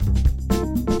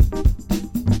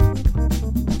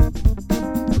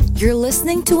You're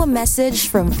listening to a message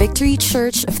from Victory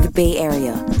Church of the Bay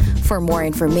Area. For more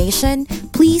information,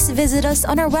 please visit us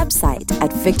on our website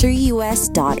at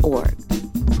victoryus.org.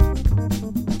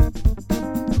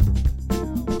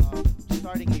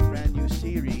 Starting a brand new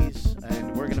series,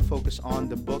 and we're going to focus on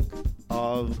the book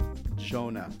of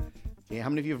Jonah. Okay, how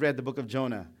many of you have read the book of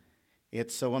Jonah?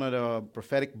 It's one of the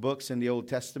prophetic books in the Old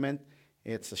Testament.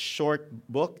 It's a short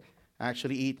book.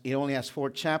 Actually, it only has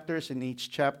 4 chapters. In each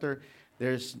chapter,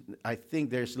 I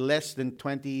think there's less than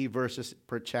 20 verses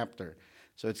per chapter.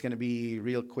 So it's going to be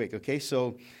real quick, okay?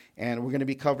 And we're going to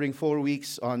be covering 4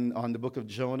 weeks on the book of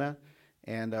Jonah.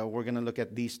 And we're going to look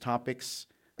at these topics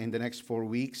in the next 4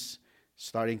 weeks,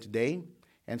 starting today.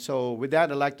 And so with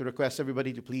that, I'd like to request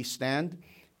everybody to please stand.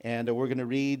 And we're going to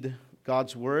read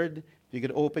God's Word. If you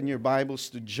could open your Bibles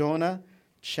to Jonah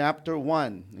chapter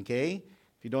 1, okay?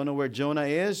 If you don't know where Jonah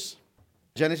is,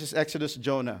 Genesis, Exodus,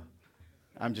 Jonah.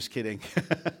 I'm just kidding.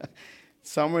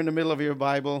 Somewhere in the middle of your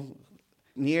Bible,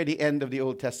 near the end of the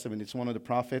Old Testament. It's one of the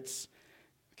prophets.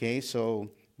 Okay,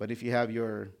 but if you have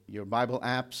your Bible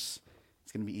apps,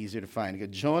 it's going to be easier to find. Okay,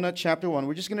 Jonah chapter 1.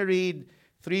 We're just going to read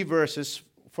 3 verses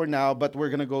for now, but we're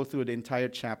going to go through the entire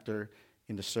chapter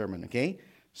in the sermon. Okay,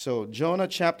 so Jonah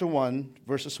chapter 1,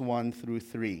 verses 1 through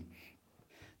 3.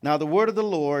 Now the word of the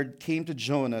Lord came to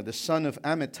Jonah, the son of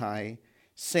Amittai,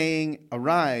 saying,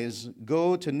 "Arise,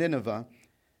 go to Nineveh,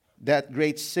 that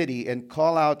great city, and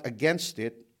call out against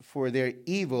it, for their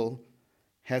evil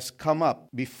has come up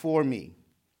before me."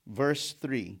 Verse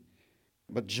 3.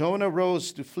 But Jonah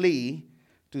rose to flee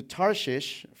to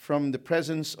Tarshish from the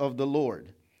presence of the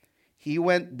Lord. He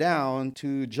went down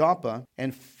to Joppa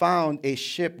and found a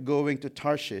ship going to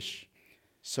Tarshish.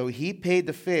 So he paid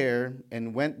the fare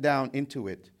and went down into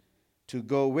it to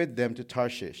go with them to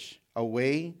Tarshish,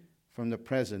 away from the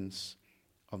presence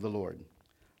of the Lord.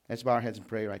 Let's bow our heads and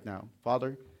pray right now.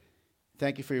 Father,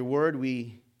 thank you for your word.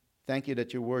 We thank you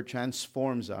that your word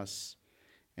transforms us.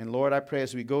 And Lord, I pray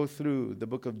as we go through the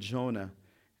book of Jonah,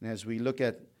 and as we look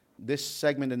at this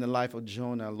segment in the life of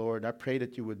Jonah, Lord, I pray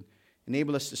that you would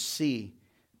enable us to see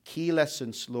key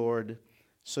lessons, Lord,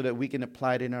 so that we can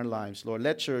apply it in our lives. Lord,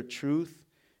 let your truth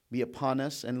be upon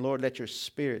us, and Lord, let your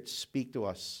Spirit speak to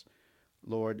us,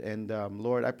 Lord. And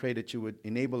Lord, I pray that you would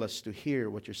enable us to hear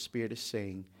what your Spirit is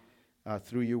saying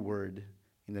through your word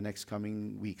in the next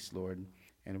coming weeks, Lord.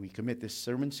 And we commit this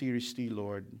sermon series to you,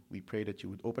 Lord. We pray that you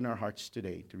would open our hearts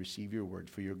today to receive your word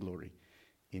for your glory.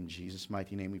 In Jesus'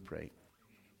 mighty name we pray.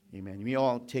 Amen. You may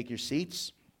all take your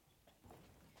seats.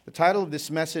 The title of this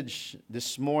message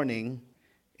this morning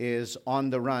is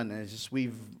On the Run. As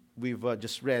we've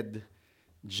just read,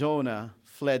 Jonah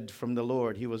fled from the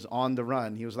Lord. He was on the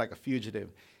run. He was like a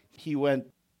fugitive. He went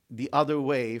the other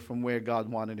way from where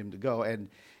God wanted him to go. And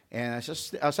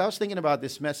as I was thinking about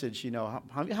this message, you know,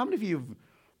 how many of you have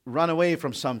run away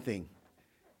from something?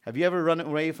 Have you ever run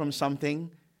away from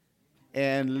something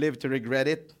and lived to regret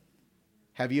it?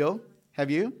 Have you?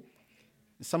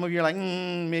 Some of you are like,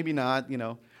 maybe not, you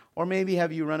know. Or maybe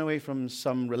have you run away from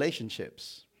some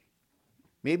relationships?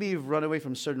 Maybe you've run away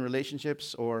from certain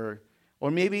relationships, or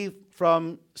maybe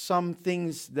from some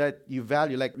things that you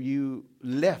value, like you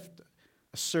left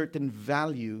a certain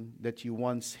value that you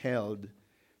once held,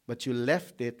 but you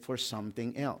left it for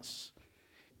something else.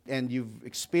 And you've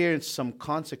experienced some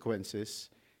consequences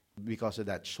because of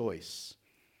that choice.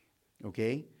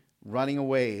 Okay? Running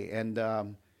away. And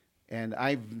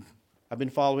I've been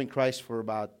following Christ for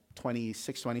about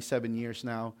 26, 27 years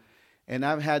now. And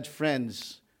I've had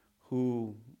friends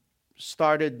who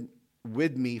started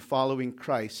with me following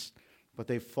Christ, but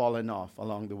they've fallen off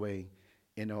along the way.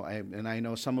 You know, and I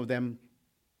know some of them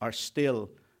are still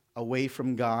away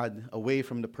from God, away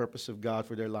from the purpose of God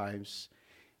for their lives.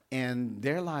 And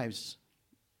their lives,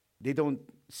 they don't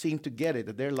seem to get it,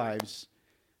 that their lives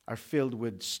are filled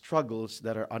with struggles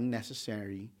that are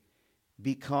unnecessary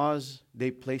because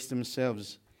they place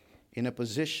themselves in a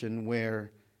position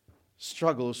where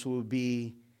struggles will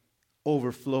be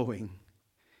overflowing.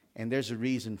 And there's a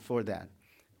reason for that.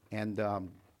 And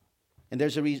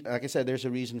there's a reason, like I said, there's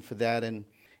a reason for that. And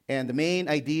the main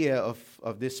idea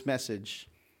of this message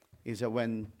is that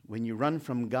when you run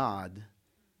from God,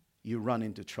 you run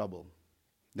into trouble.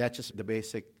 That's just the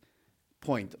basic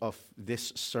point of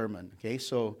this sermon. Okay,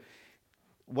 so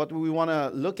what we want to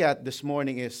look at this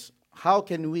morning is how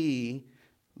can we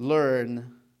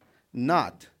learn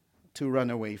not to run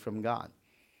away from God?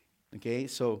 Okay,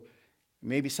 so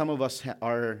maybe some of us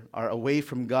are away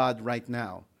from God right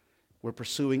now. We're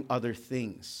pursuing other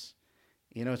things.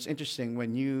 You know, it's interesting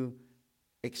when you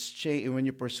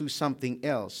pursue something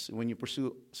else, when you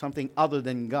pursue something other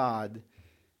than God,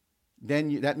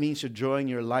 then that means you're drawing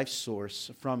your life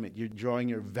source from it. You're drawing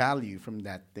your value from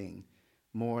that thing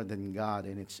more than God.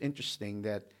 And it's interesting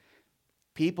that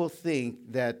people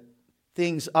think that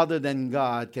things other than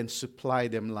God can supply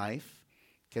them life,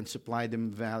 can supply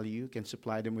them value, can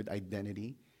supply them with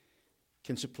identity,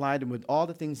 can supply them with all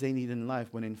the things they need in life,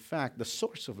 when in fact the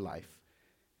source of life,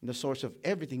 the source of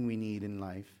everything we need in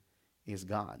life is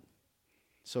God.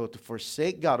 So to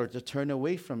forsake God or to turn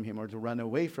away from Him or to run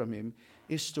away from Him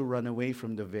is to run away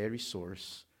from the very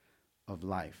source of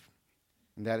life.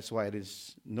 And that is why it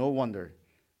is no wonder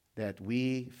that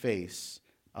we face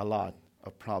a lot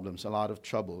of problems, a lot of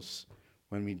troubles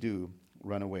when we do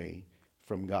run away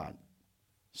from God.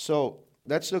 So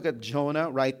let's look at Jonah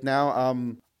right now.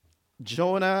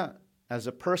 Jonah, as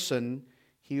a person,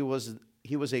 he was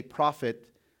a prophet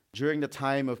during the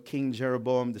time of King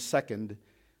Jeroboam II.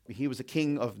 He was a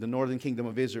king of the northern kingdom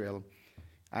of Israel.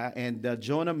 And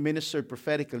Jonah ministered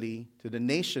prophetically to the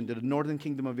nation, to the northern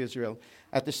kingdom of Israel.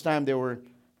 At this time,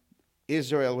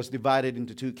 Israel was divided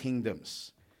into two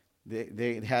kingdoms.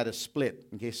 They had a split.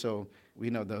 Okay, so we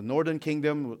know the northern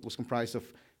kingdom was comprised of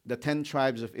the 10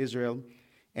 tribes of Israel,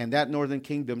 and that northern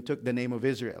kingdom took the name of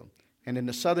Israel. And in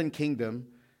the southern kingdom,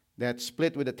 that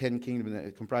split with the 10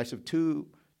 kingdoms, comprised of 2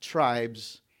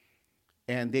 tribes,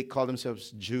 and they call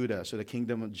themselves Judah. So the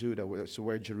kingdom of Judah, so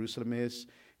where Jerusalem is.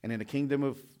 And in the kingdom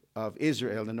of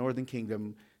Israel, the northern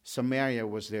kingdom, Samaria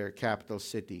was their capital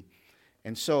city.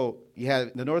 And so you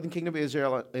had the northern kingdom of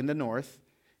Israel in the north,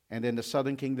 and then the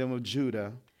southern kingdom of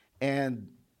Judah. And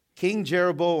King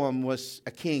Jeroboam was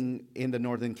a king in the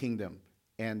northern kingdom.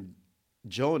 And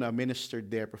Jonah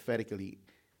ministered there prophetically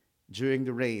during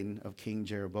the reign of King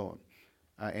Jeroboam.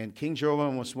 And King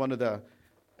Jeroboam was one of the,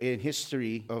 in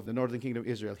history of the northern kingdom of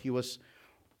Israel, he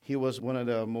was one of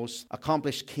the most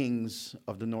accomplished kings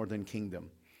of the northern kingdom.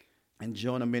 And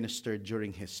Jonah ministered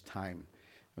during his time.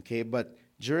 Okay, but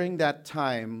during that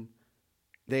time,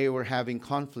 they were having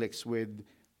conflicts with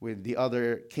the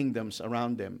other kingdoms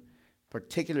around them,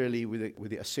 particularly with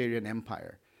the Assyrian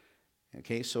Empire.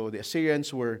 Okay, so the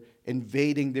Assyrians were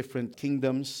invading different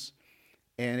kingdoms,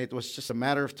 and it was just a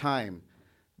matter of time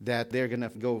that they're going to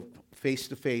go face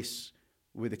to face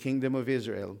with the kingdom of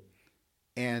Israel.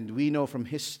 And we know from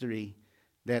history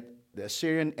that the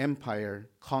Assyrian Empire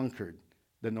conquered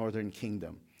the northern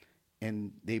kingdom.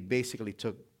 And they basically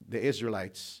took the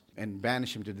Israelites and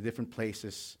banished them to the different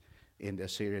places in the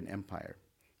Assyrian Empire.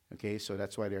 Okay, so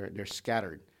that's why they're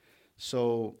scattered.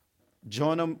 So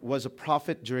Jonah was a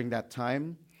prophet during that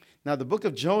time. Now, the book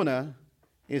of Jonah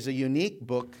is a unique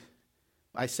book.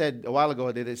 I said a while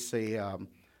ago that it's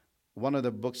one of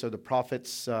the books of the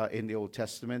prophets in the Old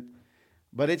Testament.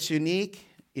 But it's unique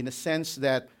in the sense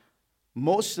that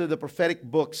most of the prophetic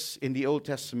books in the Old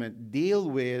Testament deal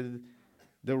with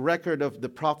the record of the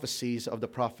prophecies of the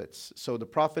prophets. So the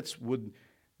prophets would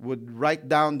write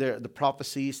down the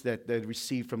prophecies that they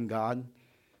received from God.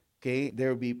 Okay, there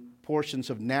will be portions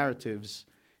of narratives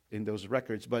in those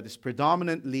records, but it's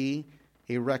predominantly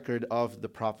a record of the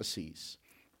prophecies,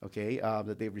 okay,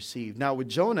 that they've received. Now, with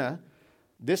Jonah,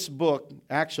 this book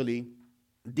actually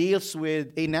deals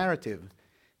with a narrative.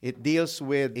 It deals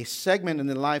with a segment in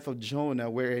the life of Jonah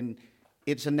wherein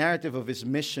it's a narrative of his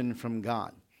mission from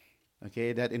God,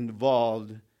 okay, that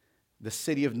involved the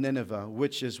city of Nineveh,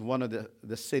 which is one of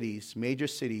the cities, major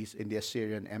cities in the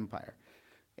Assyrian Empire.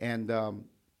 And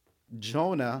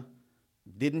Jonah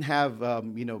didn't have,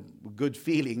 good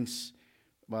feelings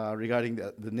regarding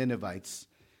the Ninevites.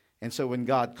 And so when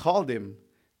God called him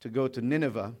to go to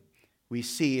Nineveh, we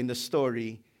see in the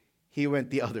story, he went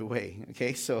the other way.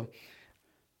 Okay, so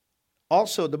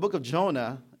also the book of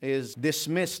Jonah is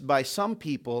dismissed by some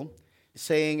people,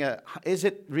 saying, is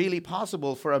it really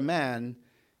possible for a man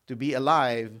to be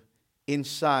alive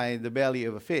inside the belly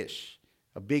of a fish?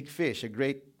 A big fish, a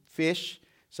great fish.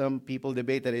 Some people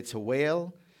debate that it's a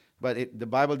whale, but the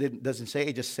Bible doesn't say,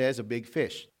 it just says a big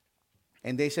fish.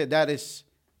 And they said that is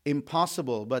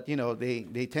impossible, but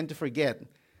they tend to forget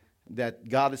that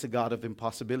God is a God of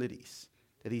impossibilities,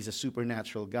 that He's a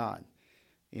supernatural God.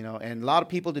 And a lot of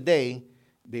people today,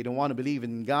 they don't want to believe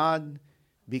in God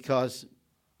because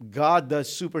God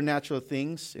does supernatural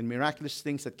things and miraculous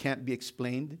things that can't be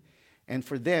explained. And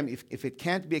for them, if it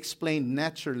can't be explained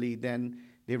naturally, then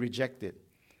they reject it.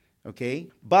 Okay?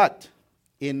 But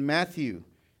in Matthew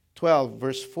 12,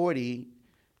 verse 40,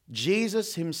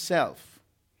 Jesus Himself,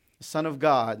 the Son of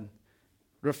God,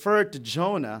 referred to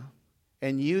Jonah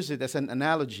and used it as an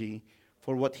analogy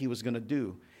for what He was going to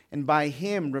do. And by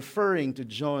Him referring to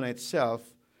Jonah itself,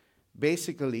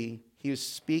 basically, He was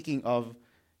speaking of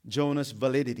Jonah's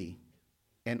validity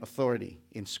and authority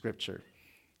in Scripture.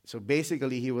 So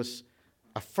basically, He was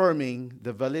affirming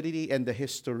the validity and the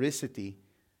historicity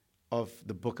of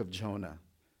the book of Jonah.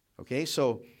 Okay,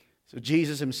 so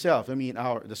Jesus himself,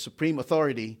 the supreme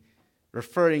authority,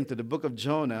 referring to the book of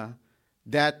Jonah,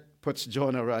 that puts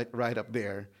Jonah right up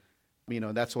there.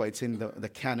 That's why it's in the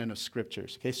canon of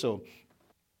scriptures. Okay, so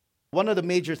one of the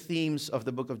major themes of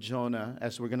the book of Jonah,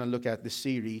 as we're going to look at this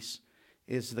series,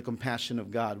 is the compassion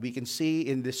of God. We can see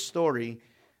in this story,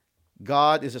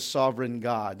 God is a sovereign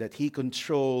God, that He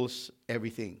controls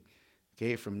everything.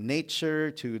 Okay, from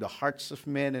nature to the hearts of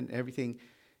men and everything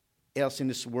else in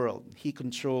this world. He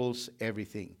controls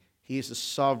everything. He is the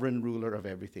sovereign ruler of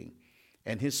everything.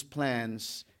 And His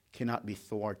plans cannot be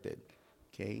thwarted.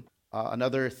 Okay.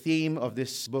 Another theme of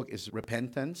this book is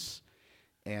repentance,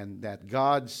 and that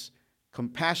God's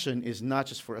compassion is not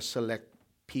just for a select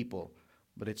people,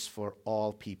 but it's for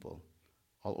all people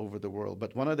all over the world.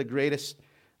 But one of the greatest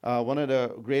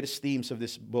themes of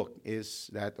this book is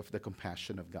that of the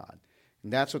compassion of God.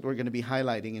 And that's what we're going to be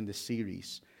highlighting in this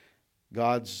series.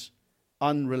 God's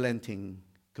unrelenting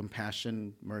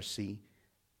compassion, mercy,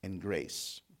 and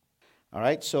grace. All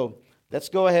right, so let's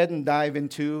go ahead and dive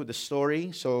into the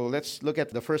story. So let's look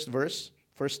at the first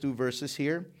two verses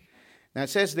here. Now it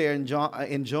says there in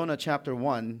Jonah chapter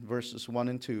 1, verses 1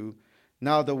 and 2,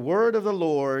 "Now the word of the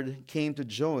Lord came to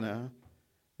Jonah,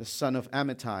 the son of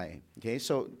Amittai." Okay,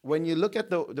 so when you look at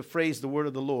the phrase, the word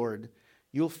of the Lord,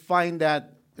 you'll find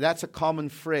that that's a common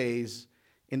phrase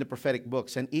in the prophetic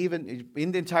books. And even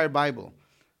in the entire Bible,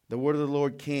 the word of the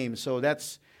Lord came. So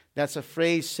that's a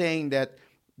phrase saying that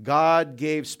God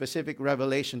gave specific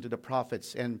revelation to the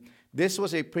prophets. And this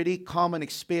was a pretty common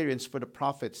experience for the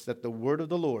prophets, that the word of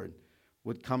the Lord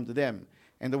would come to them.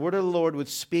 And the word of the Lord would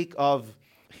speak of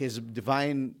His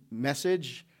divine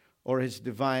message or His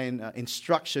divine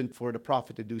instruction for the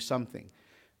prophet to do something.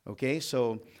 Okay,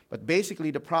 but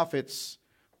basically the prophets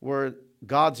were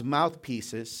God's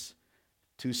mouthpieces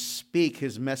to speak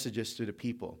His messages to the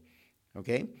people.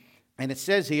 Okay, and it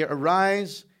says here,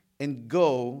 "Arise and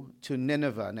go to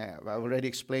Nineveh." Now, I already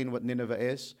explained what Nineveh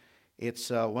is.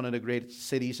 It's one of the great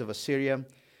cities of Assyria.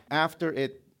 After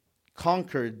it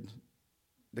conquered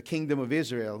the kingdom of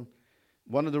Israel,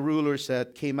 one of the rulers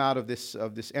that came out of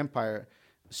this empire,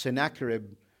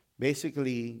 Sennacherib,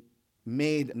 basically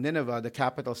made Nineveh the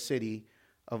capital city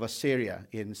of Assyria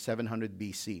in 700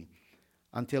 BC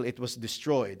until it was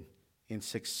destroyed in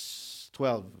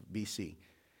 612 BC.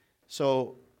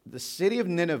 So the city of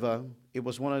Nineveh, it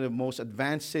was one of the most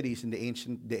advanced cities in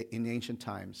ancient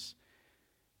times.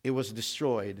 It was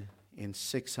destroyed in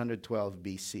 612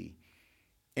 BC.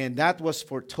 And that was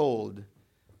foretold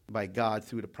by God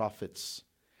through the prophets.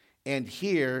 And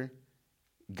here,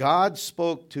 God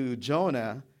spoke to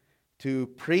Jonah to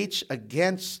preach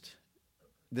against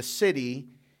the city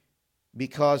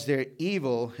because their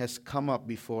evil has come up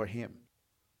before him.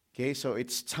 Okay, so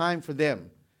it's time for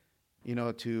them,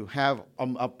 to have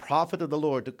a prophet of the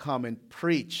Lord to come and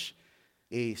preach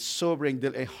a sobering,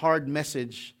 a hard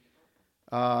message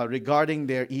regarding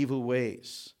their evil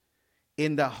ways,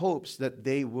 in the hopes that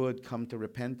they would come to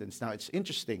repentance. Now, it's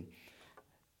interesting.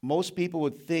 Most people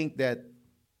would think that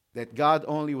God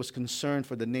only was concerned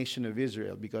for the nation of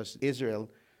Israel because Israel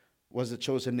was the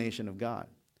chosen nation of God.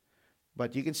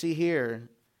 But you can see here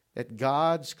that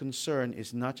God's concern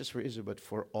is not just for Israel, but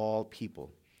for all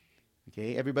people.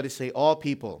 Okay, everybody say all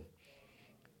people.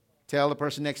 Tell the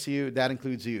person next to you, that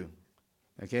includes you.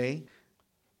 Okay?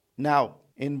 Now,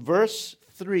 in verse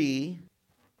 3,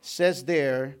 says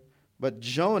there, "But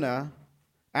Jonah,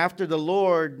 after the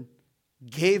Lord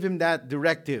gave him that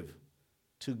directive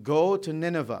to go to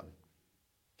Nineveh,"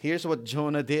 here's what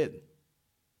Jonah did.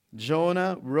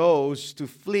 Jonah rose to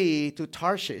flee to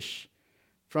Tarshish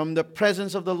from the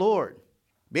presence of the Lord.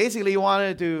 Basically, he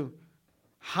wanted to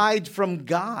hide from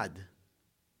God.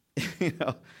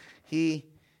 He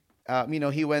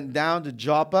went down to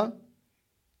Joppa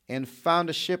and found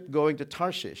a ship going to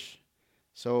Tarshish.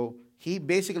 So he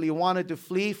basically wanted to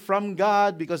flee from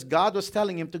God because God was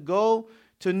telling him to go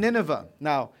to Nineveh.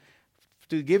 Now,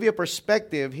 to give you a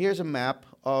perspective, here's a map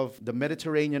of the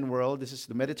Mediterranean world. This is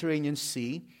the Mediterranean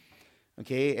Sea.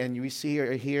 Okay, and we see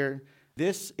here,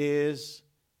 this is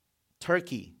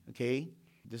Turkey. Okay,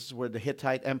 this is where the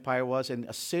Hittite Empire was, and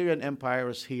Assyrian Empire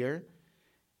was here,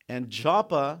 and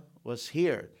Joppa was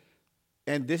here.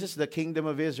 And this is the kingdom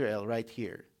of Israel right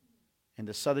here. And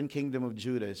the southern kingdom of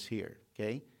Judah is here.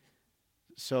 Okay,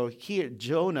 so here,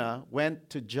 Jonah went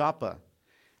to Joppa.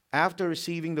 After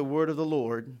receiving the word of the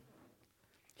Lord,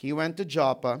 he went to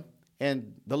Joppa,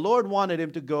 and the Lord wanted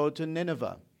him to go to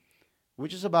Nineveh,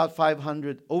 which is about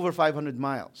over 500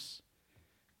 miles.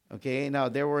 Okay, now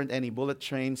there weren't any bullet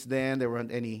trains then, there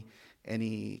weren't any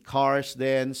any cars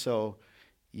then. So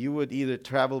you would either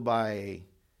travel by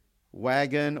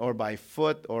wagon or by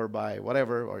foot or by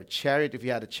whatever, or chariot if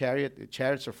you had a chariot. The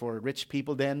chariots are for rich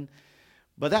people then.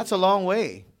 But that's a long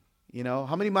way. You know,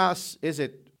 how many miles is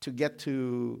it to get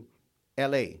to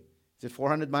LA? Is it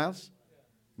 400 miles?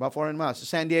 About 400 miles. To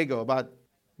San Diego, about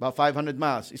 500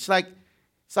 miles. It's like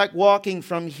walking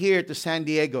from here to San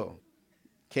Diego.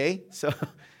 Okay? So,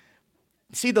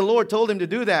 see, the Lord told him to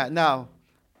do that. Now,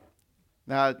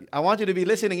 I want you to be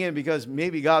listening in, because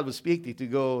maybe God will speak to you to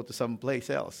go to some place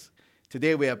else.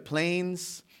 Today we have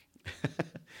planes.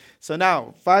 So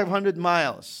now, 500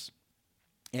 miles.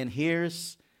 And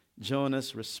here's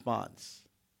Jonah's response.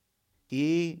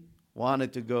 He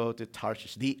wanted to go to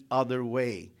Tarshish, the other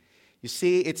way. You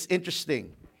see, it's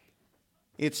interesting.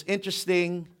 It's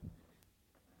interesting.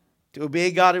 To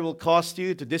obey God, it will cost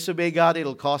you. To disobey God, it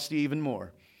will cost you even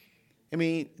more. I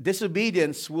mean,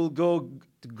 disobedience will go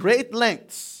to great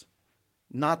lengths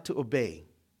not to obey.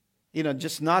 You know,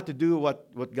 just not to do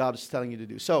what God is telling you to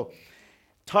do. So,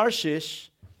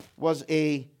 Tarshish was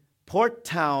a port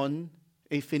town,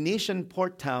 a Phoenician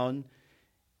port town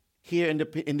here in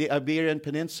the Iberian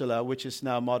Peninsula, which is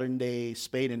now modern-day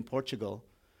Spain and Portugal.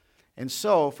 And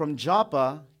so, from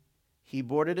Joppa, he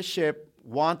boarded a ship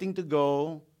wanting to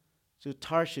go to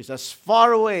Tarshish, as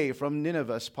far away from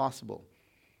Nineveh as possible.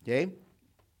 Okay?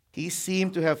 He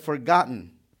seemed to have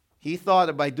forgotten. He thought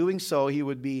that by doing so, he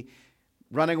would be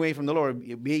running away from the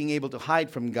Lord, being able to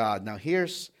hide from God. Now, he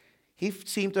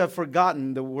seemed to have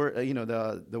forgotten the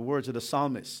words of the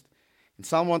psalmist. In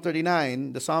Psalm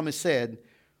 139, the psalmist said,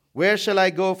 "Where shall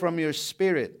I go from your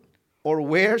spirit? Or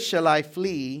where shall I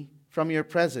flee from your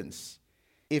presence?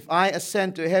 If I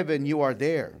ascend to heaven, you are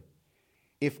there.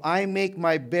 If I make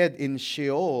my bed in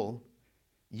Sheol,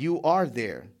 you are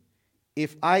there.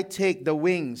 If I take the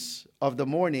wings of the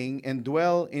morning and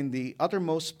dwell in the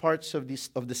uttermost parts of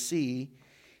the sea,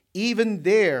 even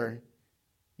there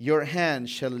your hand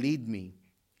shall lead me,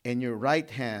 and your right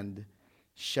hand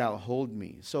shall hold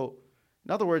me." So,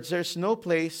 in other words, there's no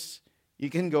place you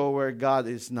can go where God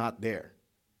is not there.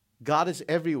 God is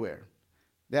everywhere.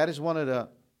 That is one of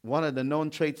the known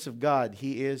traits of God.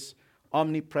 He is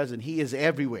omnipresent. He is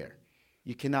everywhere.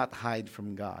 You cannot hide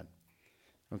from God.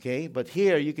 Okay? But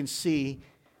here you can see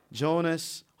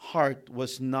Jonah's heart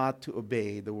was not to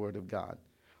obey the word of God.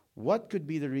 What could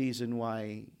be the reason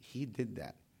why he did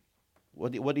that?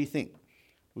 What do you think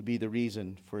would be the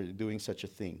reason for doing such a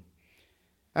thing?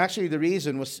 Actually, the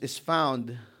reason is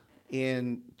found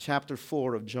in chapter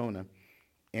 4 of Jonah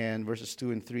and verses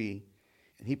 2 and 3.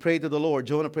 He prayed to the Lord.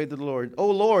 Jonah prayed to the Lord, "O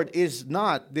Lord, is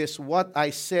not this what I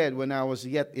said when I was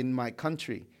yet in my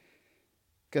country?"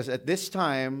 Because at this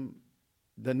time,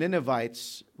 the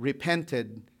Ninevites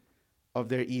repented of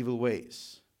their evil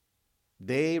ways.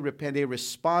 They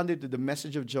responded to the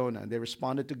message of Jonah. They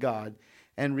responded to God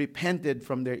and repented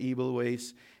from their evil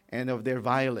ways and of their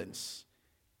violence.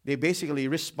 They basically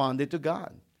responded to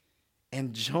God.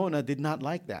 And Jonah did not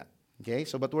like that. Okay,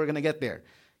 but we're going to get there.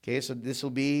 Okay, so this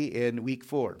will be in week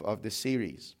 4 of this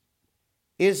series.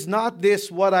 "Is not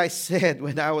this what I said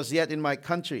when I was yet in my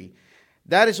country?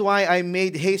 That is why I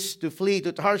made haste to flee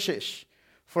to Tarshish.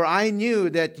 For I knew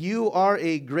that you are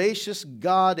a gracious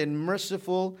God and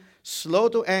merciful, slow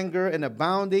to anger and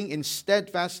abounding in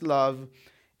steadfast love,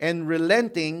 and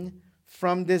relenting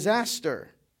from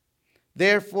disaster.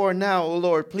 Therefore now, O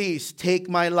Lord, please take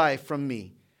my life from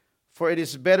me, for it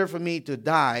is better for me to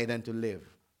die than to live."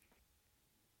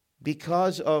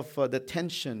 Because of the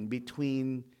tension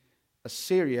between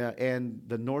Assyria and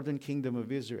the northern kingdom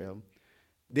of Israel,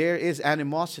 there is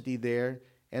animosity there,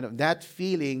 and that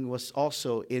feeling was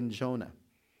also in Jonah.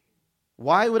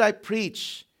 Why would I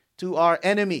preach to our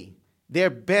enemy?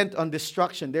 They're bent on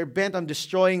destruction. They're bent on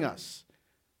destroying us.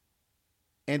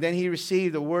 And then he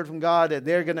received a word from God that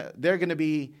they're gonna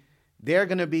be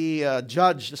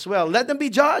judged as well. Let them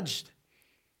be judged.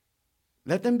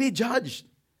 Let them be judged.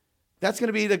 That's going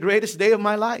to be the greatest day of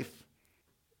my life.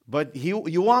 But you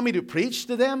want me to preach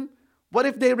to them? What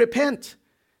if they repent?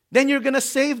 Then you're going to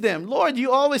save them. Lord,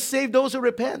 you always save those who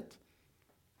repent.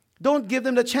 Don't give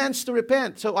them the chance to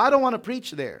repent. So I don't want to preach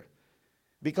there.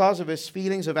 Because of his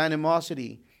feelings of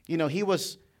animosity. You know, he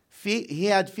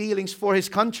had feelings for his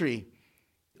country.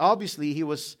 Obviously, he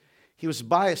was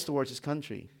biased towards his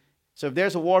country. So if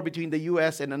there's a war between the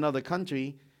U.S. and another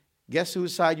country, guess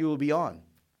whose side you will be on,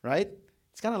 right?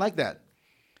 It's kind of like that.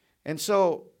 And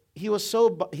so he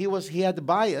had the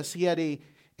bias,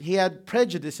 he had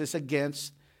prejudices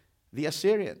against the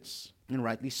Assyrians, and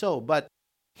rightly so. But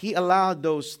he allowed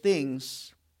those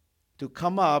things to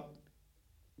come up,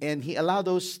 and he allowed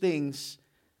those things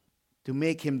to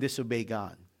make him disobey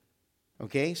God.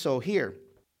 Okay, so here,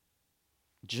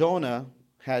 Jonah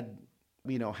had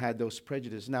those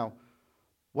prejudices. Now,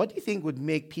 what do you think would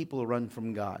make people run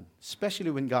from God,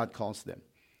 especially when God calls them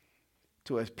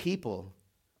to a people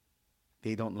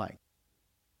they don't like?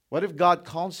 What if God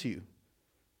calls you?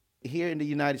 Here in the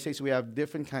United States, we have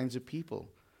different kinds of people.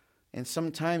 And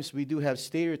sometimes we do have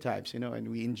stereotypes, and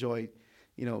we enjoy,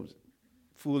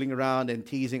 fooling around and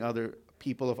teasing other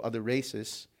people of other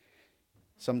races.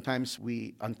 Sometimes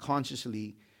we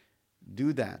unconsciously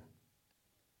do that.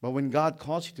 But when God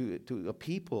calls you to a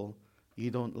people you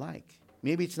don't like,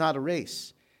 maybe it's not a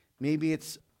race. Maybe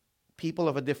it's people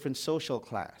of a different social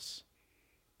class.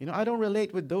 I don't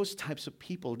relate with those types of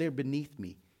people. They're beneath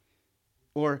me.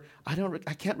 Or I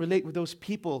can't relate with those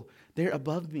people. They're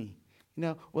above me.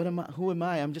 Who am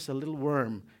I? I'm just a little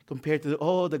worm compared to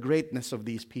the greatness of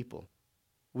these people.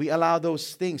 We allow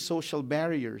those things, social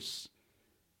barriers,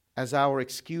 as our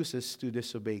excuses to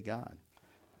disobey God.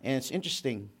 And it's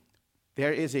interesting.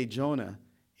 There is a Jonah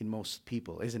in most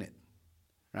people, isn't it?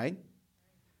 Right?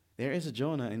 There is a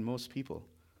Jonah in most people.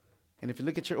 And if you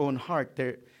look at your own heart,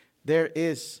 there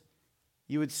is,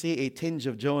 you would see a tinge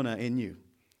of Jonah in you.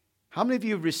 How many of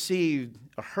you have received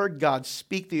or heard God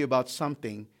speak to you about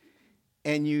something,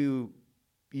 and you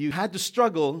had to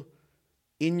struggle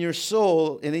in your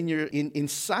soul and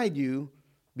inside you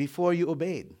before you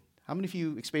obeyed? How many of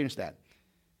you experienced that?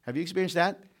 Have you experienced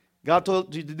that? God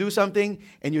told you to do something,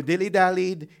 and you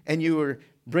dilly-dallied, and you were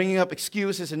bringing up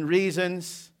excuses and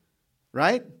reasons,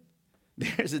 right?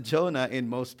 There's a Jonah in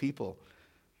most people.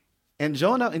 And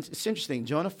Jonah, it's interesting,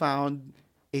 Jonah found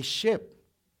a ship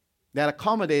that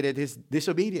accommodated his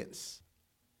disobedience.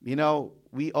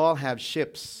 We all have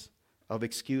ships of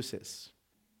excuses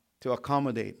to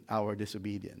accommodate our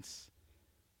disobedience.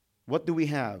 What do we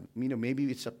have? Maybe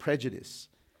it's a prejudice.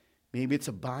 Maybe it's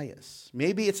a bias.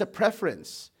 Maybe it's a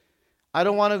preference. I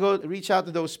don't want to go reach out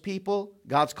to those people.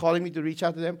 God's calling me to reach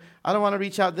out to them. I don't want to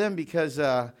reach out to them because,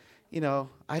 I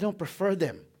don't prefer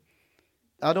them.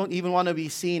 I don't even want to be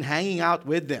seen hanging out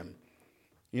with them.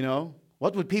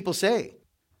 What would people say?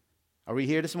 Are we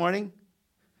here this morning?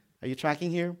 Are you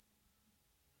tracking here?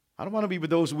 I don't want to be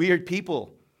with those weird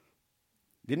people.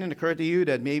 Didn't it occur to you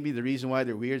that maybe the reason why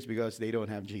they're weird is because they don't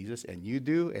have Jesus and you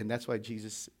do, and that's why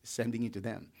Jesus is sending you to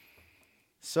them?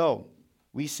 So,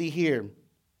 we see here,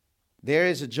 there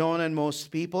is a Jonah in most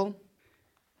people,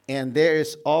 and there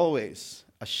is always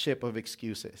a ship of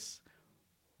excuses.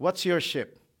 What's your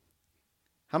ship?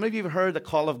 How many of you have heard the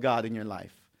call of God in your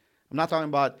life? I'm not talking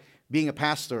about being a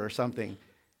pastor or something.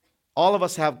 All of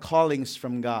us have callings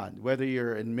from God. Whether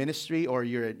you're in ministry or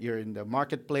you're in the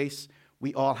marketplace,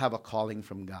 we all have a calling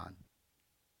from God.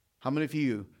 How many of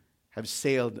you have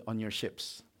sailed on your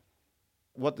ships?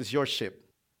 What is your ship?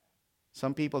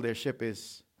 Some people, their ship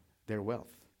is their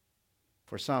wealth.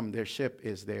 For some, their ship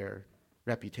is their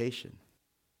reputation.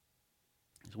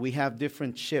 We have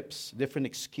different ships, different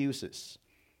excuses.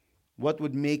 What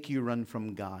would make you run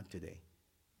from God today?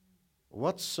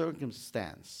 What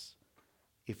circumstance,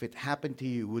 if it happened to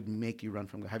you, would make you run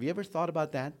from God? Have you ever thought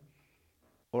about that?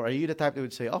 Or are you the type that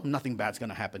would say, nothing bad's going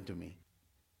to happen to me?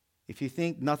 If you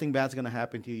think nothing bad's going to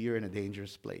happen to you, you're in a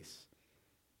dangerous place.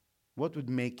 What would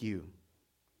make you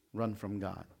run from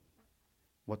God?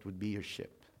 What would be your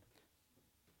ship?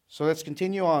 So let's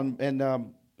continue on.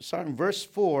 And start in verse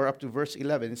 4 up to verse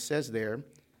 11. It says there,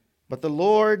 but the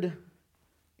Lord...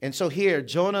 And so here,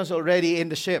 Jonah's already in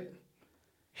the ship,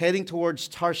 heading towards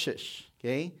Tarshish,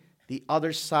 okay? The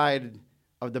other side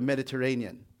of the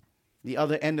Mediterranean, the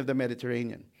other end of the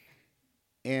Mediterranean.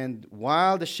 And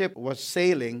while the ship was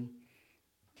sailing,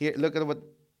 here, look at what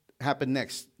happened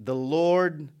next. The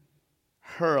Lord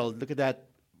hurled, look at that.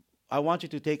 I want you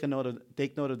to take note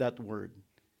of that word.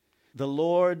 The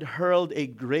Lord hurled a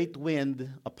great wind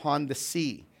upon the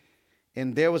sea,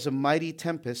 and there was a mighty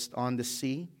tempest on the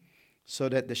sea, so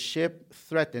that the ship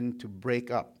threatened to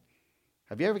break up.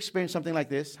 Have you ever experienced something like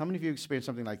this? How many of you experienced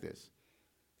something like this?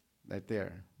 Right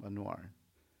there, Manoir.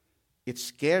 It's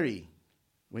scary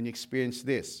when you experience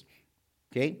this.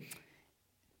 Okay?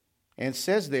 And it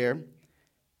says there,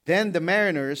 then the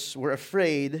mariners were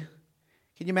afraid.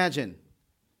 Can you imagine?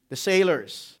 The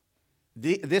sailors.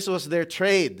 This was their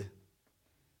trade.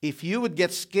 If you would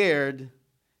get scared,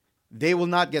 they will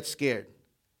not get scared.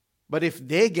 But if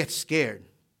they get scared,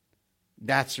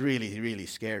 that's really, really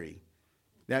scary.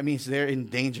 That means they're in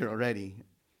danger already.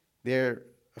 They're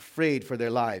afraid for their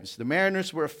lives. The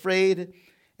mariners were afraid,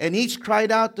 and each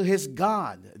cried out to his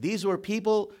God. These were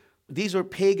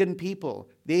pagan people.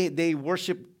 They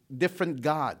worship different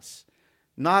gods,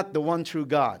 not the one true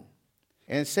God.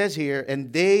 And it says here,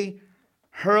 and they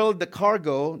hurled the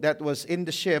cargo that was in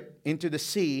the ship into the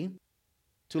sea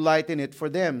to lighten it for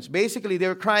them. So basically, they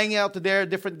were crying out to their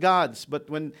different gods, but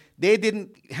when they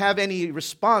didn't have any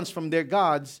response from their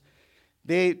gods,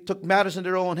 they took matters in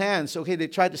their own hands. Okay, they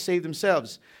tried to save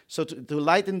themselves. So to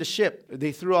lighten the ship,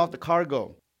 they threw off the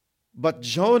cargo. But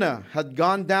Jonah had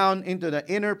gone down into the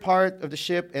inner part of the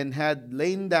ship and had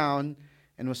lain down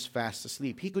and was fast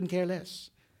asleep. He couldn't care less.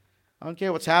 I don't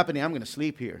care what's happening, I'm going to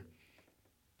sleep here.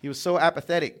 He was so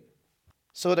apathetic.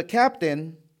 So the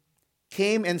captain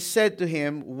came and said to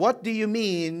him, "What do you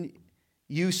mean,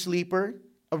 you sleeper?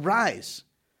 Arise,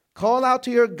 call out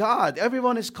to your God."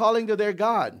 Everyone is calling to their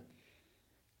God.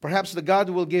 "Perhaps the God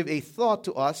will give a thought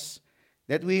to us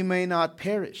that we may not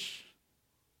perish."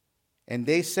 And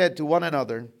they said to one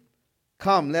another,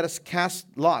 "Come, let us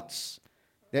cast lots,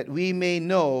 that we may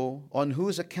know on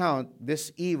whose account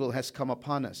this evil has come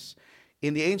upon us."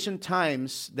 In the ancient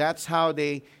times, that's how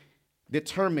they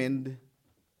determined,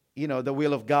 the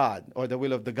will of God or the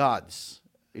will of the gods,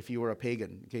 if you were a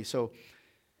pagan. Okay, so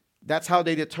that's how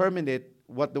they determined it,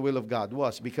 what the will of God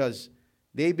was, because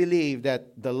they believed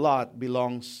that the lot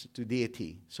belongs to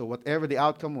deity. So whatever the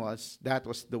outcome was, that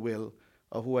was the will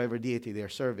of whoever deity they're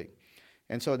serving.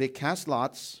 And so they cast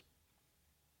lots,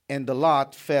 and the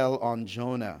lot fell on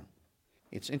Jonah.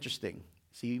 It's interesting.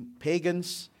 See,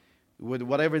 pagans, with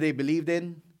whatever they believed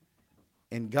in,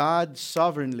 and God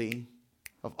sovereignly,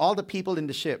 of all the people in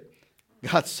the ship,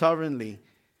 God sovereignly,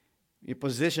 He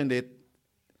positioned it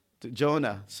to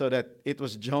Jonah so that it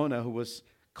was Jonah who was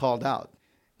called out.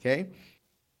 Okay?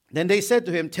 Then they said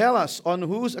to him, "Tell us on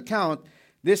whose account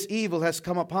this evil has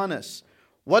come upon us.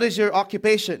 What is your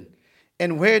occupation?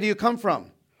 And where do you come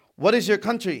from? What is your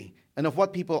country? And of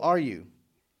what people are you?"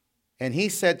 And he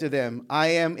said to them, "I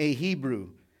am a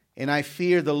Hebrew, and I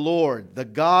fear the Lord, the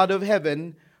God of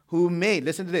heaven, who made,"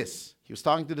 listen to this, he was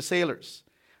talking to the sailors,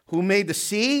 "who made the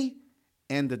sea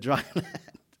and the dry land."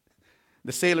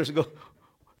 The sailors go,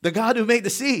 "The God who made the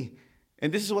sea,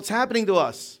 and this is what's happening to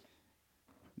us."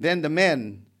 Then the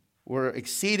men were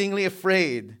exceedingly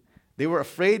afraid. They were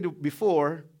afraid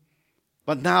before,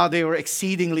 but now they were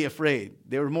exceedingly afraid.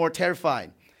 They were more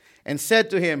terrified, and said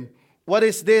to him, "What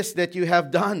is this that you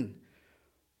have done?"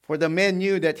 For the men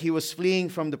knew that he was fleeing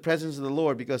from the presence of the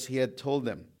Lord, because he had told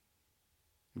them.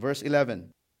 Verse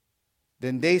 11.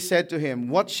 Then they said to him,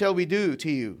 "What shall we do to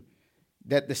you,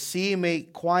 that the sea may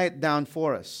quiet down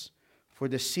for us?" For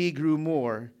the sea grew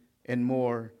more and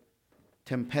more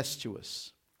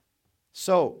tempestuous.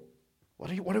 So, what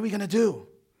are we going to do?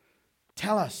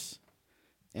 Tell us.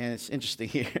 And it's interesting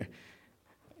here.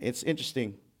 It's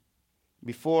interesting.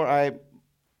 Before I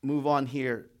move on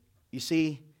here, you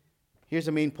see, here's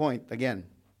the main point again.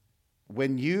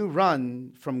 When you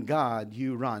run from God,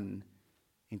 you run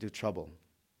into trouble.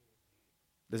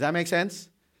 Does that make sense?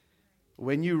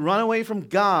 When you run away from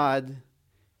God,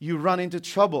 you run into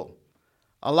trouble.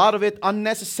 A lot of it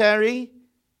unnecessary,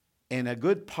 and a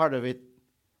good part of it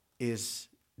is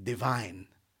divine.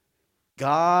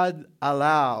 God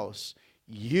allows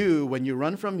you, when you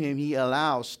run from Him, He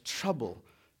allows trouble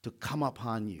to come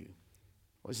upon you.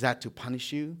 Was that to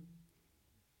punish you?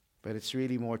 But it's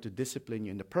really more to discipline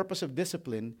you. And the purpose of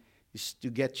discipline is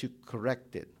to get you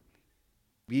corrected.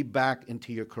 Be back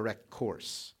into your correct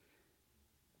course,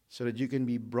 so that you can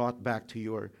be brought back to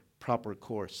your proper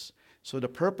course. So the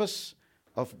purpose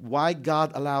of why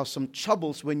God allows some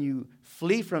troubles when you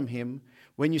flee from Him,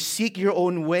 when you seek your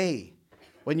own way,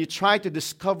 when you try to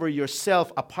discover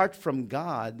yourself apart from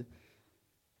God,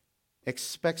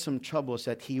 expect some troubles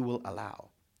that He will allow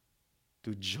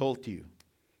to jolt you,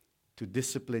 to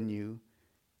discipline you,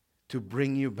 to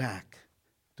bring you back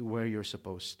to where you're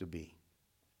supposed to be.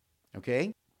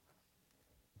 Okay?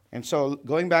 And so,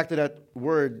 going back to that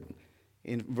word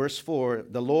in verse 4,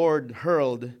 the Lord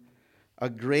hurled a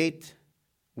great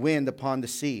wind upon the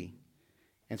sea.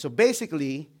 And so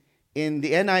basically, in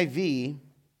the NIV,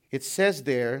 it says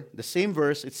there, the same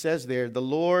verse, it says there, the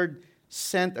Lord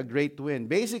sent a great wind.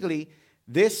 Basically,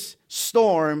 this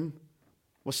storm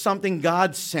was something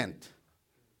God sent.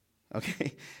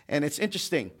 Okay? And it's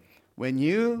interesting. When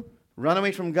you run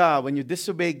away from God, when you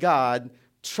disobey God,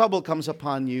 trouble comes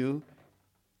upon you,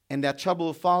 and that trouble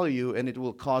will follow you, and it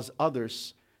will cause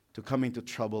others to come into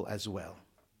trouble as well.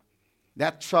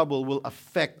 That trouble will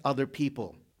affect other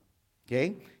people.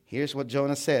 Okay? Here's what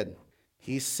Jonah said.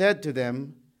 He said to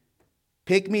them,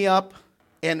 "Pick me up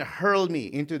and hurl me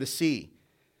into the sea.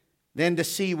 Then the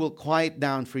sea will quiet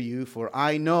down for you, for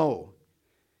I know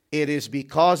it is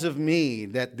because of me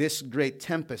that this great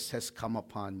tempest has come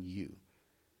upon you.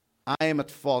 I am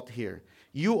at fault here.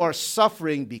 You are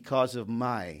suffering because of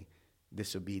my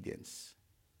disobedience."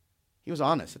 He was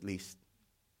honest, at least.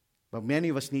 But many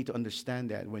of us need to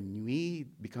understand that when we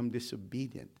become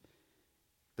disobedient,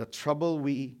 the trouble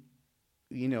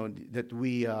that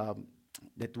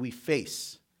we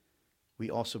face, we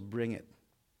also bring it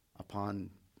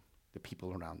upon the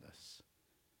people around us.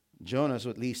 Jonah was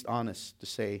at least honest to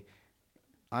say,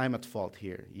 I'm at fault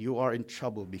here. You are in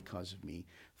trouble because of me.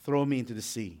 Throw me into the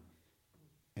sea,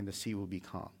 and the sea will be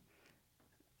calm.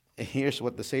 And here's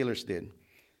what the sailors did.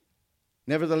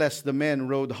 Nevertheless, the men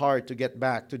rowed hard to get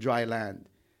back to dry land.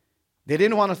 They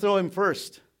didn't want to throw him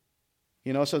first.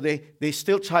 So they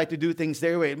still tried to do things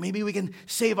their way. Maybe we can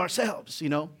save ourselves,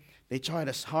 They tried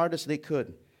as hard as they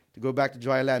could to go back to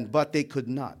dry land, but they could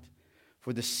not.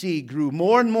 For the sea grew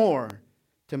more and more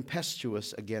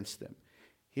tempestuous against them.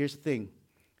 Here's the thing.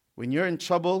 When you're in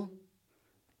trouble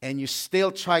and you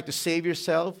still try to save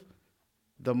yourself,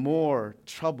 the more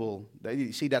trouble,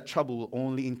 that trouble will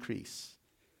only increase.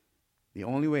 The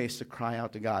only way is to cry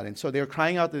out to God. And so they're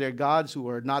crying out to their gods who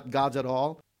are not gods at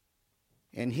all.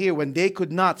 And here, when they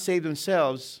could not save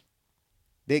themselves,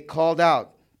 they called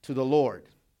out to the Lord,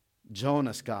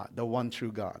 Jonah's God, the one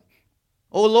true God.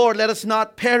 O Lord, let us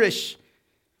not perish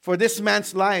for this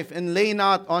man's life, and lay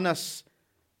not on us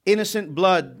innocent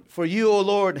blood. For you, O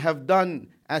Lord, have done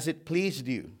as it pleased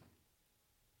you.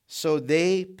 So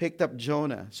they picked up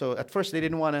Jonah. So at first they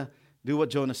didn't want to do what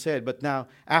Jonah said. But now,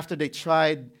 after they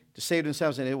tried to save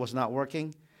themselves and it was not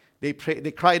working, they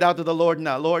cried out to the Lord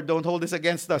now, Lord, don't hold this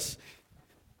against us.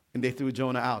 And they threw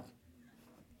Jonah out.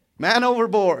 Man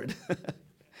overboard.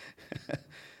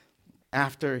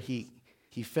 After he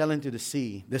fell into the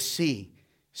sea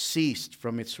ceased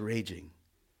from its raging.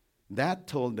 That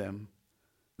told them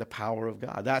the power of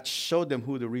God. That showed them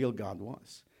who the real God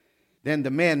was. Then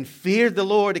the men feared the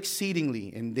Lord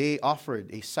exceedingly, and they offered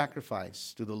a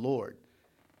sacrifice to the Lord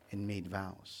and made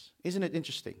vows. Isn't it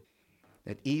interesting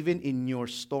that even in your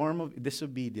storm of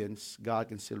disobedience, God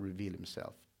can still reveal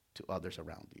himself to others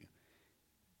around you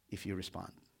if you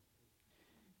respond?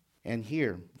 And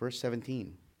here, verse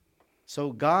 17.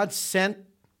 So God sent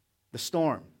the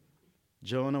storm.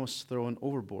 Jonah was thrown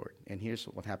overboard. And here's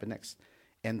what happened next.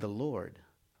 And the Lord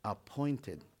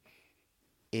appointed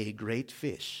a great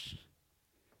fish.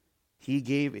 He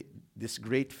gave this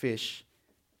great fish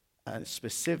a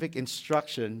specific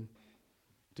instruction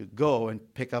to go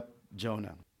and pick up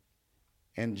Jonah.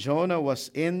 And Jonah was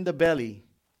in the belly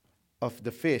of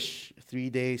the fish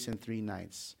 3 days and 3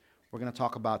 nights. We're going to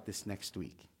talk about this next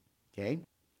week. Okay?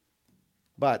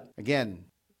 But again,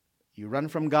 you run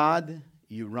from God,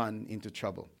 you run into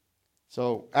trouble.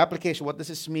 So, application, what does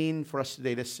this mean for us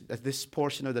today, this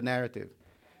portion of the narrative?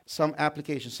 Some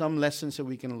application, some lessons that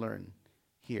we can learn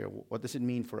here. What does it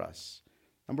mean for us?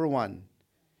 Number one,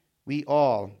 we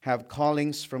all have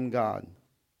callings from God.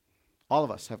 All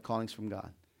of us have callings from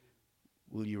God.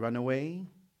 Will you run away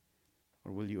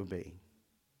or will you obey?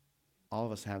 All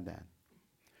of us have that.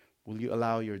 Will you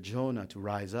allow your Jonah to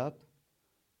rise up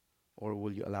or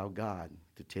will you allow God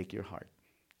to take your heart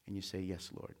and you say, yes,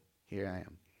 Lord, here I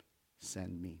am.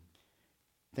 Send me.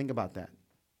 Think about that.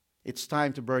 It's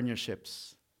time to burn your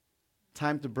ships.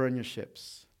 Time to burn your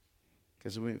ships.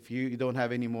 Because if you don't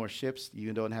have any more ships,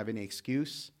 you don't have any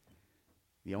excuse,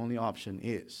 the only option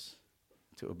is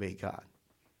to obey God.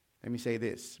 Let me say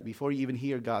this. Before you even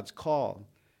hear God's call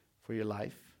for your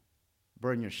life,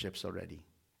 burn your ships already.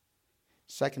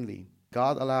 Secondly,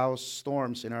 God allows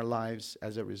storms in our lives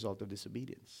as a result of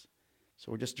disobedience.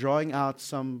 So we're just drawing out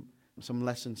some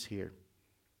lessons here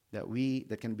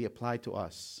that can be applied to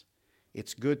us.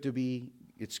 It's good to be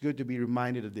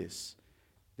reminded of this,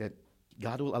 that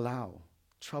God will allow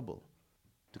trouble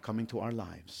to come into our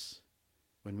lives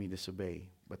when we disobey,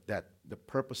 but that the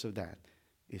purpose of that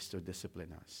is to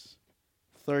discipline us.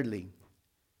 Thirdly,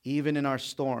 even in our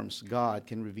storms, God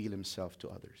can reveal himself to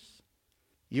others.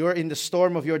 You are in the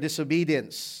storm of your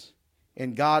disobedience,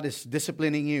 and God is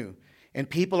disciplining you. And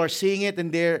people are seeing it,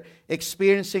 and they're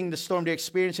experiencing the storm. They're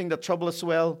experiencing the trouble as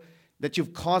well that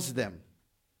you've caused them.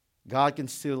 God can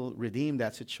still redeem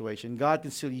that situation. God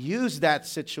can still use that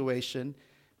situation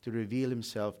to reveal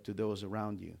himself to those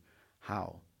around you.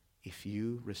 How? If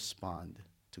you respond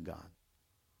to God.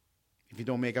 If you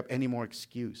don't make up any more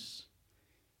excuse.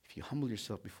 If you humble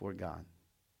yourself before God,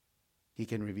 he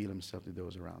can reveal himself to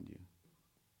those around you.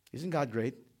 Isn't God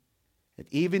great? That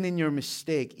even in your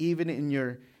mistake, even in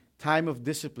your time of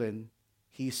discipline,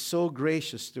 he's so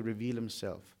gracious to reveal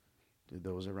himself to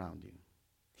those around you.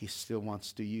 He still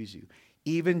wants to use you,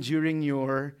 even during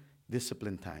your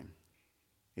discipline time.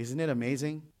 Isn't it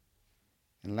amazing?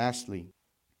 And lastly,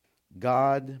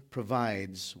 God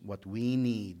provides what we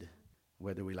need,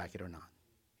 whether we like it or not.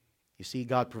 You see,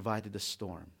 God provided the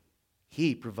storm.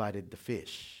 He provided the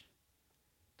fish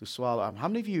to swallow up. How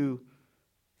many of you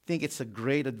think it's a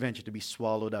great adventure to be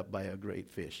swallowed up by a great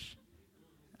fish?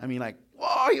 I mean, like,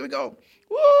 whoa, here we go.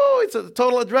 Whoa, it's a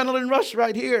total adrenaline rush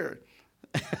right here.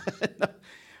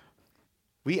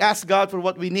 We ask God for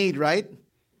what we need, right?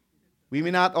 We may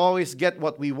not always get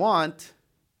what we want,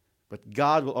 but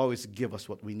God will always give us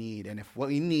what we need. And if what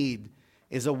we need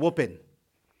is a whooping,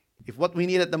 if what we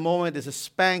need at the moment is a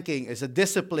spanking, is a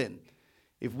discipline,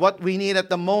 if what we need at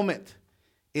the moment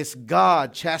is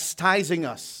God chastising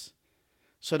us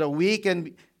so that we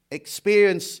can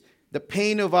experience the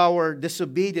pain of our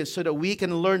disobedience, so that we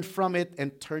can learn from it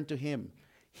and turn to Him,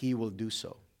 He will do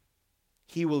so.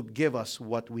 He will give us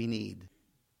what we need,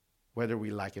 whether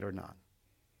we like it or not.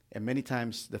 And many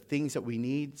times, the things that we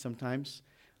need sometimes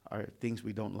are things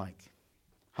we don't like.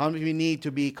 How many of you need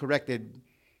to be corrected?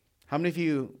 How many of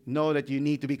you know that you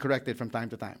need to be corrected from time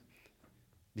to time?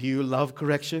 Do you love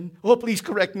correction? Oh, please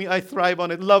correct me. I thrive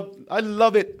on it. I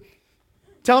love it.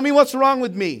 Tell me what's wrong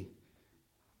with me.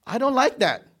 I don't like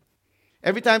that.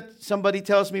 Every time somebody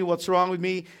tells me what's wrong with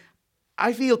me,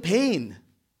 I feel pain.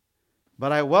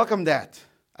 But I welcome that.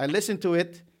 I listen to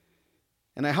it.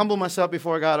 And I humble myself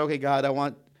before God. Okay, God, I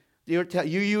want you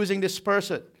using this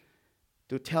person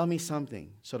to tell me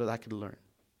something so that I can learn.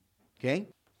 Okay?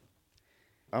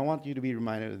 I want you to be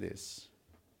reminded of this.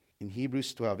 In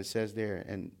Hebrews 12, it says there,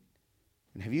 and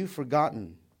have you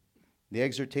forgotten the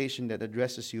exhortation that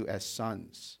addresses you as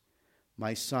sons?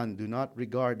 My son, do not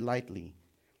regard lightly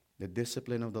the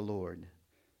discipline of the Lord,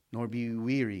 nor be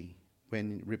weary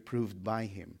when reproved by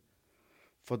Him.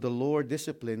 For the Lord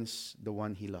disciplines the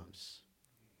one He loves,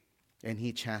 and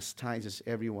He chastises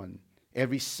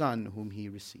every son whom He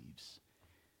receives.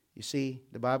 You see,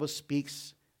 the Bible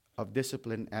speaks of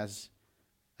discipline as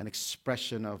an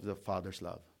expression of the Father's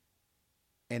love.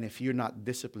 And if you're not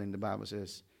disciplined, the Bible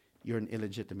says you're an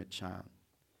illegitimate child.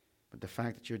 But the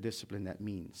fact that you're disciplined, that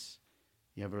means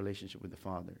you have a relationship with the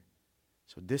Father.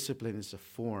 So discipline is a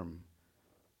form,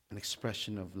 an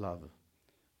expression of love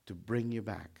to bring you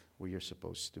back where you're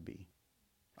supposed to be.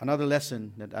 Another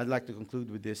lesson that I'd like to conclude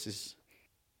with this is,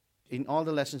 in all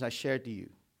the lessons I shared to you,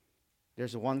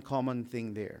 there's one common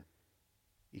thing there.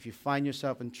 If you find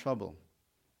yourself in trouble,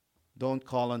 don't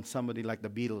call on somebody like the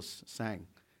Beatles sang.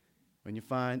 When you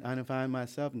find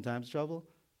myself in times of trouble,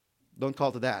 don't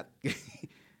call to that.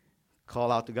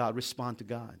 Call out to God. Respond to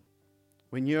God.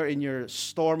 When you're in your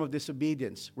storm of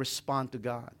disobedience, respond to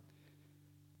God.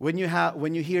 When you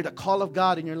hear the call of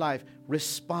God in your life,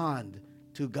 respond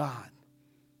to God.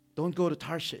 Don't go to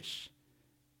Tarshish.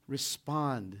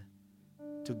 Respond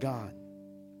to God.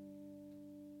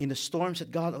 In the storms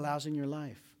that God allows in your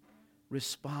life,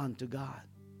 respond to God.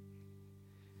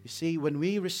 You see, when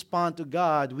we respond to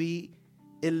God, we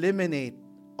eliminate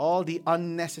all the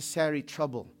unnecessary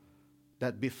trouble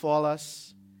that befall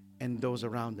us and those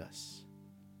around us.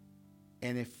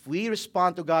 And if we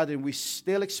respond to God and we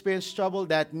still experience trouble,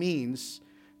 that means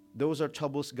those are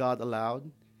troubles God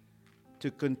allowed to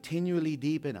continually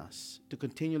deepen us, to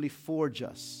continually forge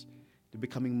us to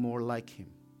becoming more like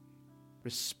Him.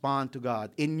 Respond to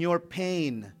God. In your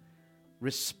pain,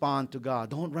 respond to God.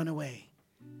 Don't run away.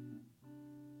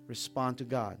 Respond to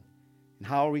God. And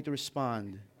how are we to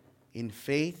respond? In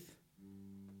faith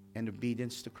and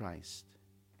obedience to Christ.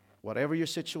 Whatever your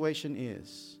situation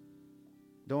is,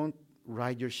 don't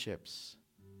ride your ships.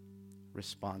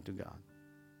 Respond to God.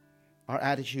 Our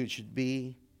attitude should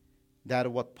be that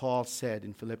of what Paul said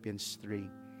in Philippians 3.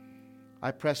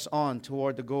 I press on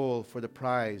toward the goal for the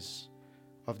prize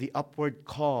of the upward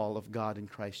call of God in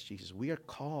Christ Jesus. We are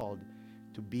called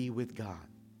to be with God.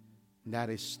 And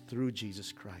that is through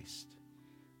Jesus Christ.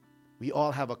 We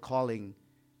all have a calling.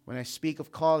 When I speak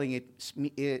of calling,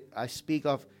 I speak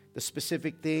of the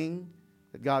specific thing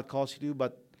that God calls you to,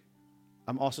 but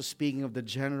I'm also speaking of the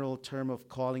general term of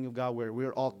calling of God, where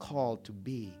we're all called to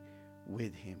be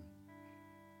with Him.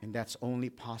 And that's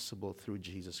only possible through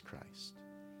Jesus Christ.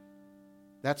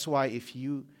 That's why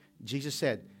Jesus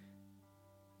said,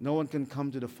 no one can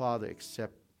come to the Father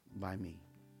except by me.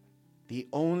 The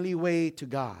only way to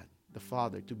God, the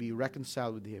Father, to be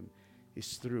reconciled with Him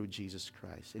is through Jesus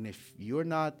Christ. And if you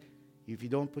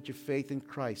don't put your faith in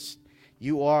Christ,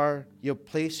 you've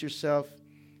placed yourself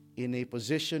in a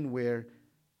position where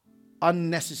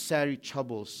unnecessary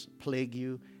troubles plague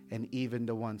you, and even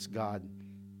the ones God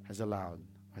has allowed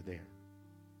are there.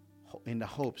 In the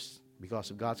hopes, because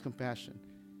of God's compassion,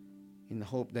 in the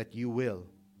hope that you will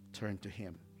turn to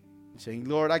Him. Saying,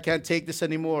 Lord, I can't take this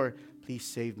anymore. Please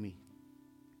save me.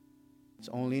 It's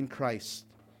only in Christ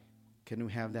can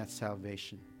we have that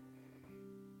salvation.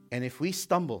 And if we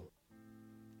stumble,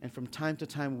 And from time to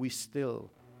time, we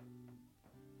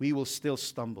will still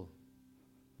stumble.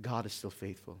 God is still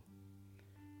faithful.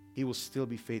 He will still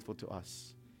be faithful to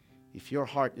us. If your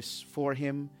heart is for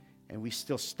Him and we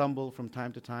still stumble from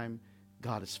time to time,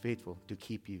 God is faithful to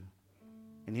keep you.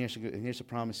 And here's a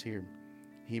promise here,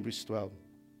 Hebrews 12.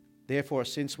 Therefore,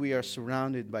 since we are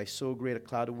surrounded by so great a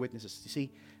cloud of witnesses, you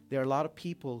see, there are a lot of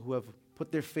people who have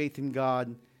put their faith in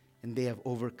God and they have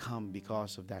overcome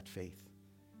because of that faith.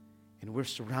 And we're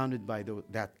surrounded by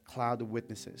that cloud of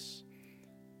witnesses.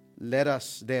 Let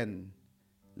us then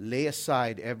lay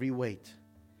aside every weight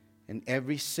and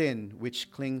every sin which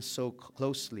clings so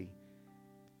closely.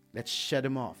 Let's shed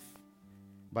them off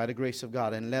by the grace of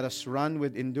God, and let us run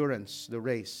with endurance the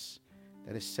race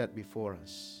that is set before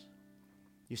us.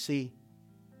 You see,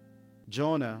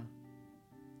 Jonah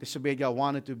disobeyed God,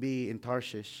 wanted to be in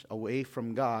Tarshish, away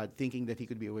from God, thinking that he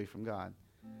could be away from God.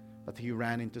 But he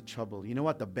ran into trouble. You know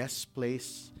what? The best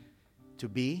place to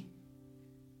be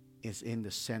is in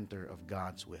the center of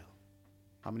God's will.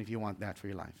 How many of you want that for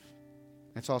your life?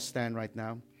 Let's all stand right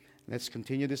now. Let's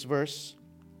continue this verse.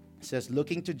 It says,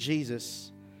 looking to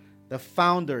Jesus, the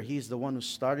founder. He's the one who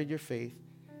started your faith,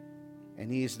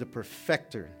 and He is the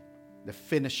perfecter, the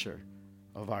finisher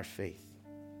of our faith.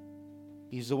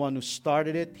 He's the one who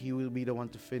started it. He will be the one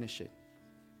to finish it.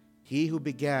 He who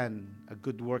began a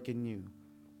good work in you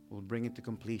will bring it to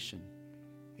completion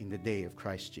in the day of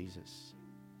Christ Jesus.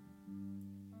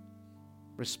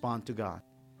 Respond to God.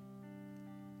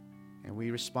 And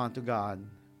we respond to God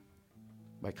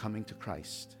by coming to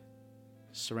Christ,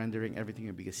 surrendering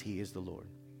everything because He is the Lord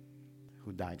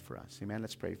who died for us. Amen.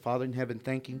 Let's pray. Father in heaven,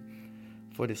 thank You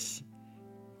for this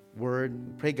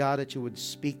word. Pray, God, that You would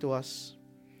speak to us.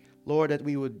 Lord, that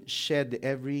we would shed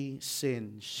every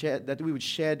sin, that we would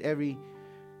shed every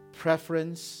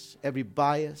preference, every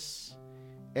bias,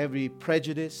 every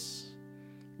prejudice.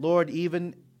 Lord,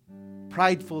 even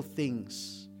prideful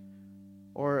things,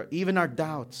 or even our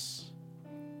doubts.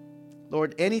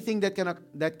 Lord, anything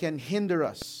that can hinder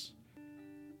us,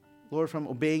 Lord, from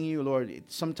obeying You, Lord.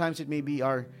 Sometimes it may be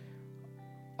our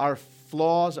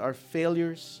flaws, our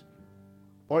failures,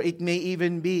 or it may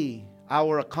even be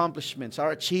our accomplishments,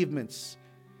 our achievements.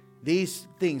 These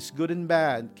things, good and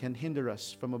bad, can hinder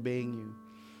us from obeying You.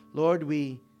 Lord,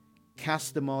 we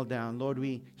cast them all down. Lord,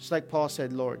 just like Paul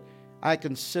said, Lord, I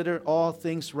consider all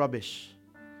things rubbish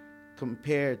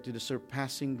compared to the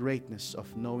surpassing greatness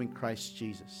of knowing Christ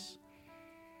Jesus.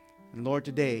 And Lord,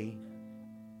 today,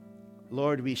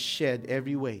 Lord, we shed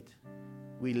every weight.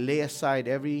 We lay aside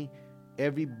every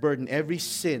burden, every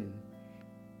sin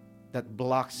that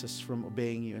blocks us from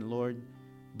obeying You. And Lord,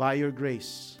 by Your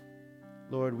grace,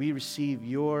 Lord, we receive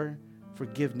Your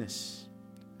forgiveness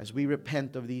as we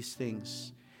repent of these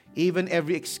things. Even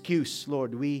every excuse,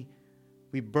 Lord, we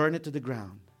burn it to the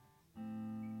ground.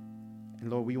 And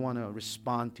Lord, we want to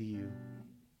respond to You.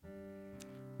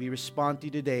 We respond to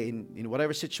You today in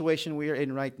whatever situation we are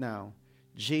in right now.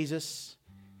 Jesus,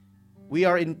 we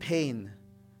are in pain,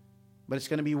 but it's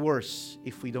going to be worse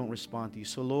if we don't respond to You.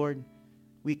 So Lord,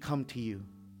 we come to You,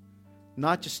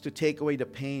 not just to take away the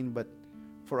pain, but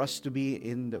for us to be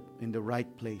in the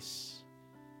right place,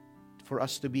 for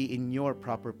us to be in Your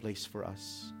proper place for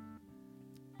us.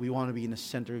 We want to be in the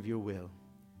center of Your will.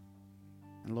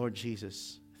 And Lord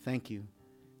Jesus, thank You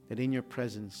that in Your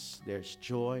presence there's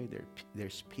joy,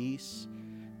 there's peace,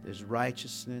 there's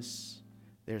righteousness,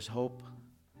 there's hope,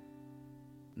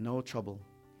 no trouble.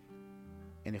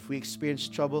 And if we experience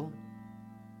trouble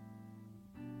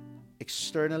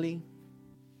externally,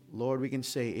 Lord, we can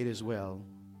say it is well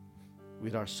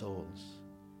with our souls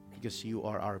because You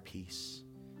are our peace.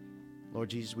 Lord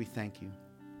Jesus, we thank You.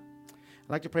 I'd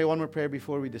like to pray one more prayer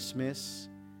before we dismiss.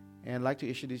 And I'd like to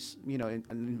issue this, and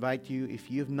invite you, if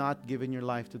you have not given your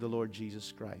life to the Lord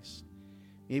Jesus Christ.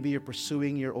 Maybe you're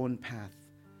pursuing your own path.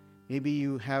 Maybe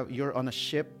you're on a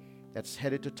ship that's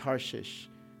headed to Tarshish,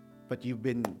 but you've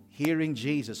been hearing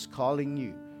Jesus calling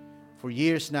you. For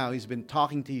years now, He's been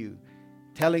talking to you,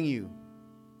 telling you,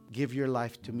 give your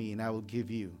life to Me, and I will give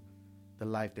you the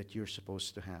life that you're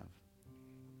supposed to have.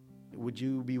 Would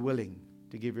you be willing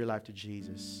to give your life to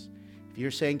Jesus? If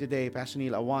you're saying today, Pastor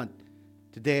Neil, I want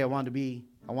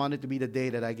it to be the day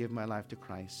that I give my life to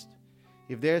Christ.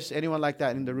 If there's anyone like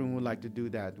that in the room who would like to do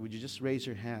that, would you just raise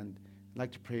your hand? I'd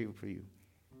like to pray for you.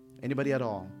 Anybody at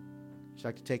all? Just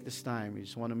like to take this time. We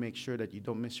just want to make sure that you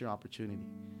don't miss your opportunity.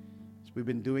 So we've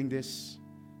been doing this.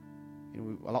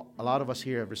 A lot of us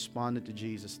here have responded to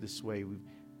Jesus this way.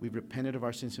 We've repented of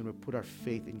our sins and we've put our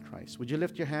faith in Christ. Would you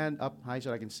lift your hand up high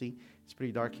so I can see? It's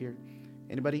pretty dark here.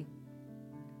 Anybody?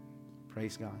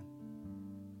 Praise God.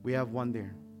 We have one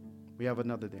there. We have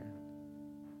another there.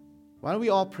 Why don't we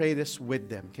all pray this with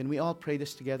them? Can we all pray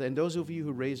this together? And those of you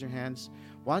who raise your hands,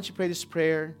 why don't you pray this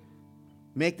prayer?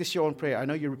 Make this your own prayer. I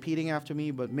know you're repeating after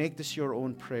me, but make this your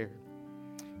own prayer.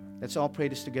 Let's all pray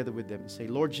this together with them. Say,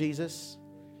 Lord Jesus,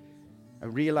 I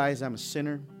realize I'm a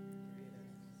sinner,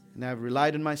 and I've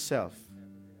relied on myself,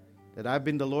 that I've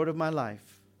been the Lord of my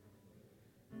life.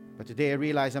 But today I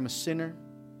realize I'm a sinner,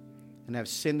 and I've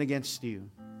sinned against you.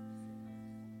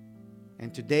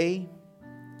 And today,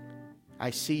 I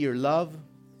see your love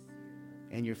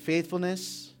and your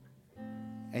faithfulness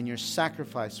and your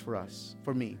sacrifice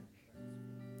for me.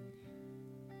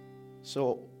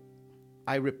 So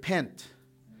I repent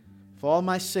for all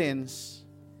my sins,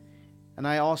 and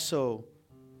I also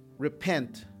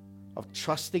repent of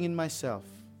trusting in myself.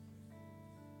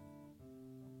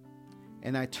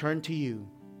 And I turn to you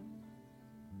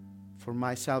for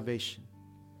my salvation,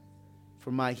 for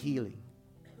my healing.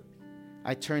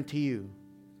 I turn to you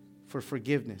for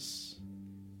forgiveness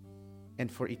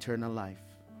and for eternal life.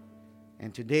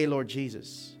 And today, Lord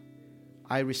Jesus,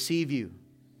 I receive you,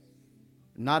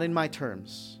 not in my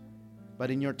terms,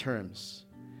 but in your terms.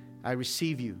 I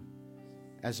receive you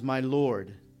as my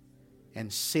Lord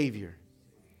and Savior.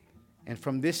 And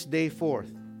from this day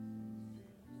forth,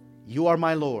 you are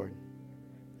my Lord.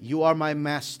 You are my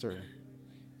Master.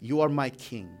 You are my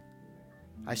King.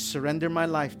 I surrender my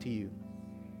life to you.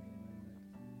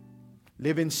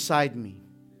 Live inside me.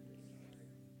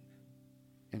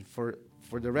 And for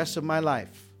the rest of my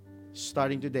life,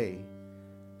 starting today,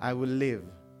 I will live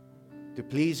to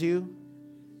please you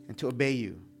and to obey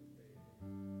you.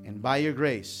 And by your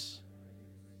grace,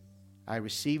 I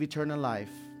receive eternal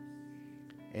life,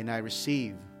 and I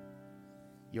receive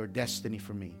your destiny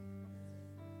for me.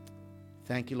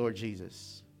 Thank you, Lord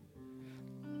Jesus.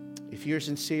 If you're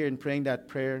sincere in praying that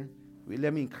prayer,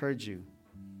 let me encourage you.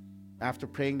 After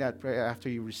praying that prayer, after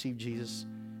you receive Jesus,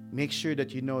 make sure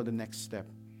that you know the next step.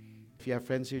 If you have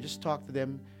friends here, just talk to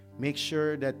them. Make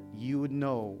sure that you would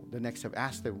know the next step.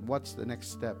 Ask them, what's the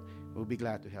next step? We'll be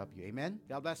glad to help you. Amen?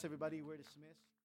 God bless everybody. We're dismissed.